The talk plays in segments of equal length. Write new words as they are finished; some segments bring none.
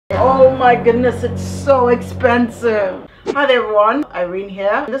Oh my goodness, it's so expensive. Hi there everyone, Irene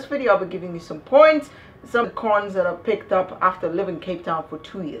here. In this video I'll be giving you some points, some cons that I've picked up after living in Cape Town for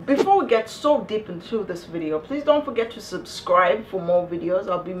 2 years. Before we get so deep into this video, please don't forget to subscribe for more videos.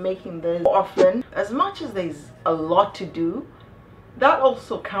 I'll be making this often. As much as there's a lot to do, that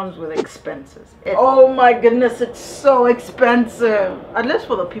also comes with expenses. Oh my goodness, it's so expensive. At least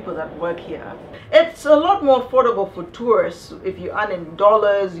for the people that work here. It's a lot more affordable for tourists if you earn in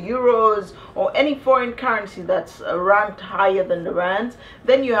dollars, euros, or any foreign currency that's ranked higher than the rands.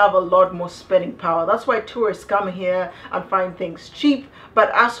 Then you have a lot more spending power. That's why tourists come here and find things cheap.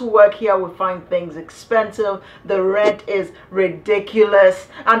 But us who work here, we find things expensive. The rent is ridiculous.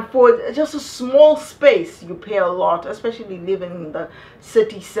 And for just a small space, you pay a lot, especially living in the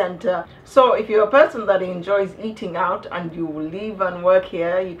city center. So if you're a person that enjoys eating out and you live and work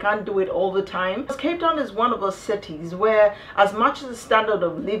here, you can't do it all the time. Because Cape Town is one of those cities where, as much as the standard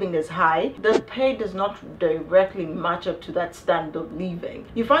of living is high, the pay does not directly match up to that standard of living.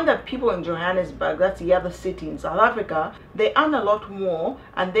 You find that people in Johannesburg, that's the other city in South Africa, they earn a lot more,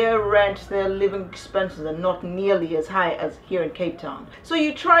 and their rent, their living expenses are not nearly as high as here in Cape Town. So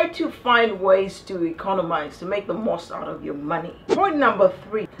you try to find ways to economize, to make the most out of your money. Point number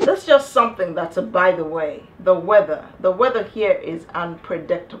 3, that's just something that's a by the way. The weather. The weather here is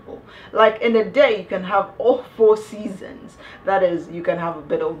unpredictable. Like in a day you can have all 4 seasons. That is, you can have a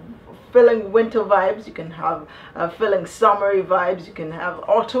bit of feeling winter vibes, you can have feeling summery vibes, you can have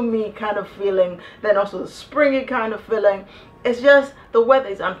autumny kind of feeling, then also the springy kind of feeling. It's just the weather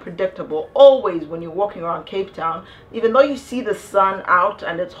is unpredictable. Always when you're walking around Cape Town, even though you see the sun out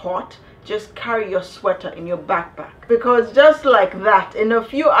and it's hot, just carry your sweater in your backpack, because just like that, in a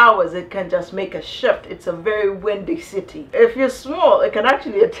few hours it can just make a shift. It's a very windy city. If you're small, it can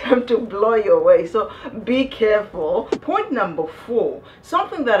actually attempt to blow you away, so be careful. Point number 4,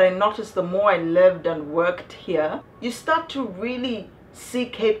 something that I noticed the more I lived and worked here, you start to really see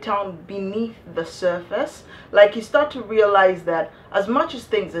Cape Town beneath the surface. Like, you start to realize that as much as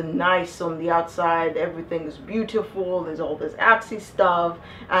things are nice on the outside, everything is beautiful, there's all this artsy stuff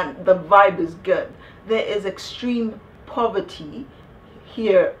and the vibe is good, there is extreme poverty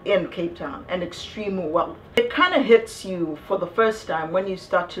here in Cape Town and extreme wealth. It kind of hits you for the first time when you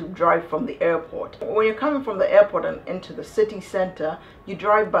start to drive from the airport. When you're coming from the airport and into the city center, you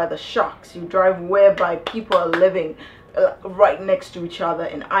drive by the shacks, you drive whereby people are living right next to each other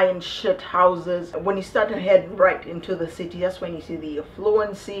in iron shit houses. When you start to head right into the city, that's when you see the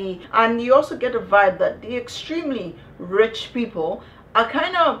affluency, and you also get a vibe that the extremely rich people are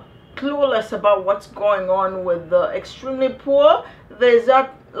kind of clueless about what's going on with the extremely poor. There's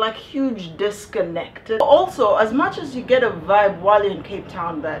that like huge disconnect. Also, as much as you get a vibe while you're in Cape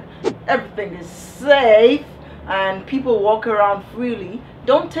Town that everything is safe and people walk around freely,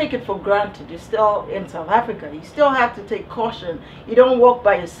 don't take it for granted. You're still in South Africa. You still have to take caution. You don't walk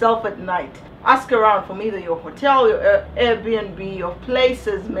by yourself at night. Ask around from either your hotel, your Airbnb, or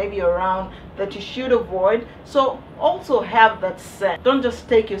places maybe around that you should avoid. So also have that sense. Don't just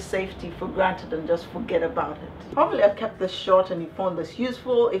take your safety for granted and just forget about it. Hopefully I've kept this short and you found this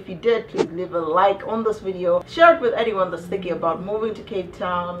useful. If you did, please leave a like on this video. Share it with anyone that's thinking about moving to Cape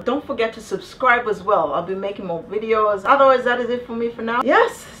Town. Don't forget to subscribe as well. I'll be making more videos. Otherwise, that is it for me for now.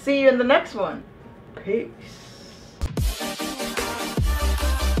 Yes, see you in the next one. Peace.